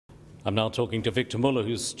I'm now talking to Victor Muller,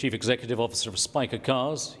 who's Chief Executive Officer of Spyker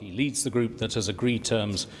Cars. He leads the group that has agreed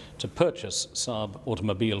terms to purchase Saab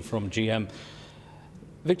Automobile from GM.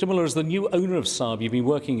 Victor Muller, as the new owner of Saab, you've been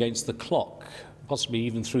working against the clock, possibly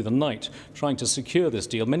even through the night, trying to secure this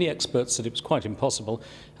deal. Many experts said it was quite impossible.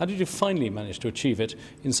 How did you finally manage to achieve it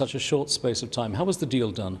in such a short space of time? How was the deal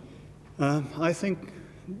done? I think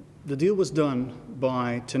the deal was done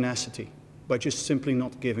by tenacity, by just simply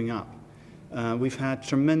not giving up. We've had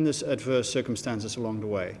tremendous adverse circumstances along the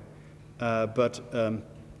way, but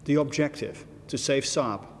the objective to save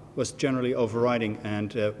Saab was generally overriding,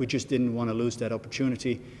 and we just didn't want to lose that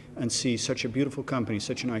opportunity and see such a beautiful company,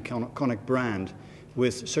 such an iconic brand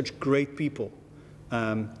with such great people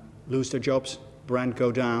lose their jobs, brand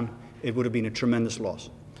go down. It would have been a tremendous loss.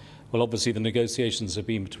 Well, obviously the negotiations have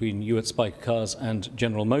been between you at Spyker Cars and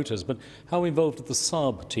General Motors, but how involved have the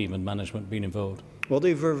Saab team and management been involved? Well,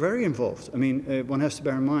 they were very involved. I mean, one has to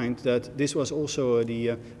bear in mind that this was also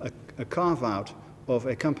a carve-out of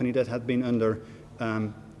a company that had been under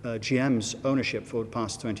GM's ownership for the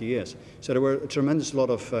past 20 years. So there were a tremendous lot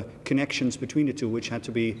of connections between the two which had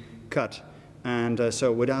to be cut. And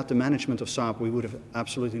so without the management of Saab, we would have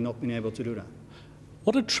absolutely not been able to do that.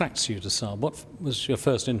 What attracts you to Saab? What was your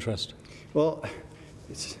first interest? Well,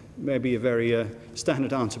 it's maybe a very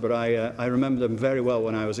standard answer, but I remember them very well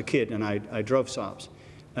when I was a kid and I drove Saabs.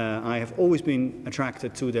 I have always been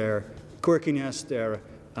attracted to their quirkiness, their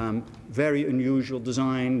very unusual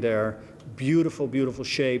design, their beautiful, beautiful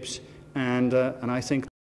shapes, and I think